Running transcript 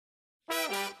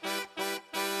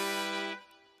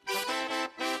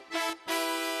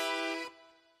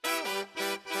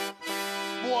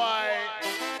boy.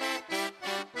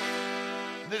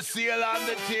 The seal and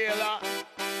the tailor.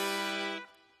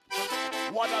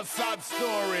 What a sad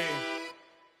story.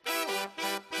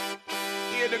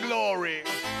 Hear the glory.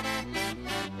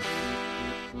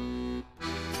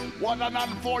 What an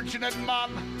unfortunate man.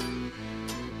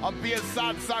 I'll be a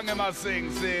sad song I must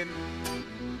sing.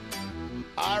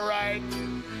 Alright.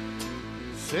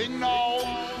 Sing now.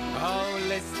 Oh,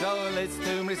 list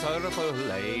to me sorrowful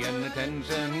lay, and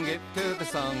attention give to the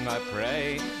song I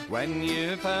pray. When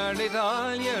you've heard it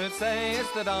all, you'll say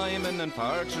it's the diamond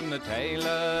unfortunate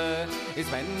tailor. He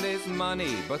spent his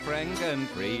money both frank and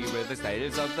free, with the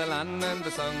tales of the land and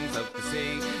the songs of the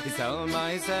sea. He stole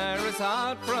my Sarah's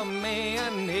heart from me,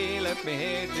 and he left me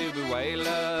here to bewail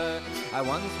her. I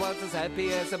once was as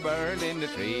happy as a bird in the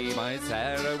tree, my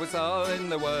Sarah was all in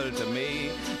the world to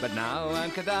me. But now I'm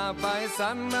cut out by a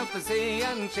son of the sea,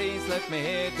 and she's left me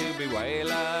here to bewail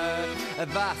her.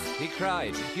 Avast, he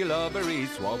cried, you lubbery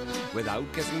swop, without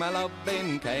kissing my love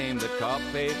in came the cop.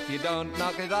 If you don't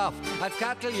knock it off, I'd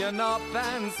scattle you up.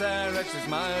 And Sarah, she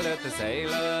smiled at the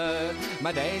sailor.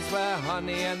 My days were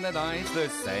honey and the nights the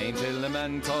same, till a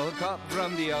man called Cop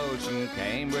from the ocean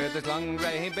came, with his long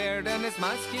grey beard and his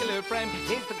muscular frame.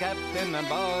 He's the captain on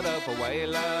board of a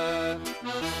whaler.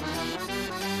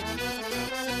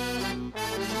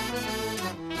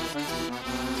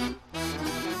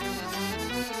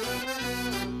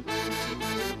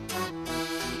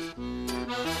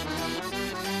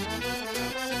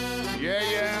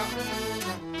 Yeah.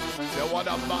 Say what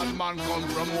a bad man come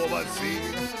from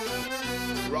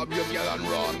overseas. Rob your girl and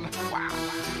run. Wow.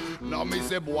 Now me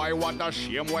say, boy, what a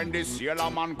shame when the sailor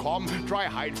man come. Try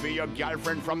hide for your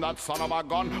girlfriend from that son of a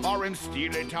gun, or him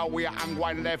steal it away and go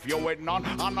and left you with none.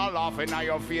 And a laughing at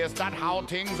your face, that how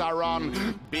things are run.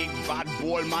 Big bad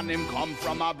bold man, him come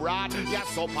from abroad.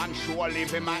 Yes, up and sure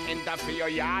leave him and interfere your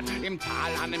yard. Him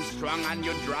tall and him strong and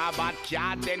you draw bad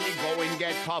card. Then he go and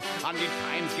get tough and the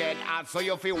times get hard. So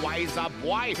you feel wiser,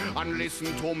 boy, and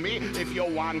listen to me. If you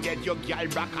want get your girl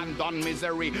back and done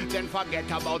misery, then forget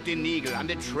about the needle and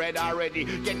the thread already.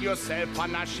 Get yourself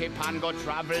on a ship and go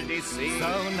travel the sea.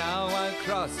 So now I'll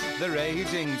cross the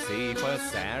raging sea, for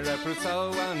Sarah proved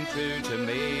so untrue to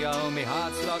me. Oh, me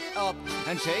heart's locked up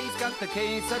and she's got the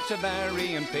key, such a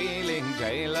very unfeeling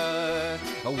jailer.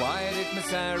 Oh, why did Miss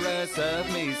Sarah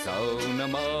serve me so? No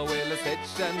more will I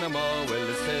stitch and no more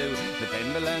will I sew. The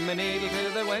thimble and my needle to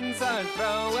the winds I'll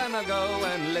throw, and I'll go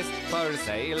and list for a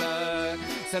sailor.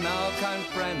 So now, kind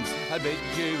friends, I bid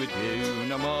you adieu.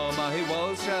 No more my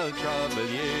woes shall trouble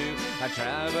you. I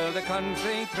travel the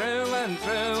country through, and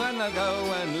I'll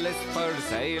go and list for a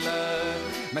sailor.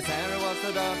 My Sarah was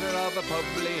the daughter of a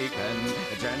publican,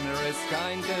 a generous,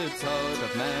 kind, good sort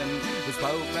of man, who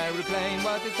spoke very plain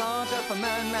what he thought of a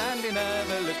man, and he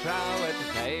never looked crow at the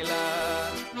tailor.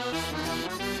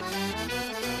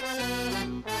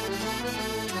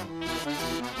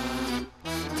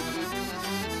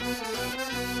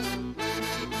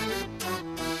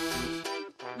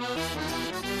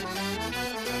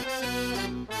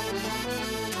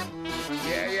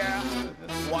 Yeah.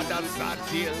 What a sad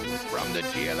tale from the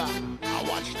tailor. I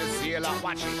watch the sailor,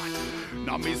 watch it.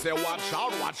 Now me say watch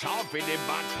out for the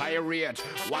bad pirate.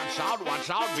 Watch out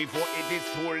before it is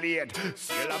too late.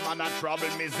 Sailor man a trouble,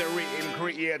 misery him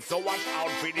create. So watch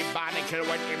out for the barnacle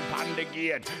when him pan the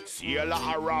gate. Sailor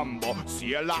a Rambo,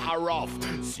 sailor a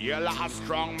rough, sailor a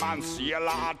strong man, sailor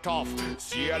a tough.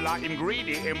 Sailor him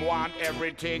greedy, him want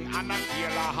everything, and a sailor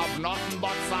have nothing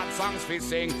but sad songs fi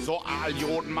sing. So all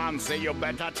youth man say you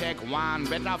better take one,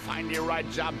 better find the right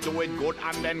job, do it good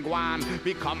and then go on.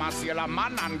 Become a sailor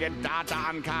man and get data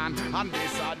and can. And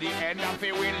this are the end of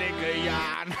it, we little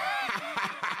yarn.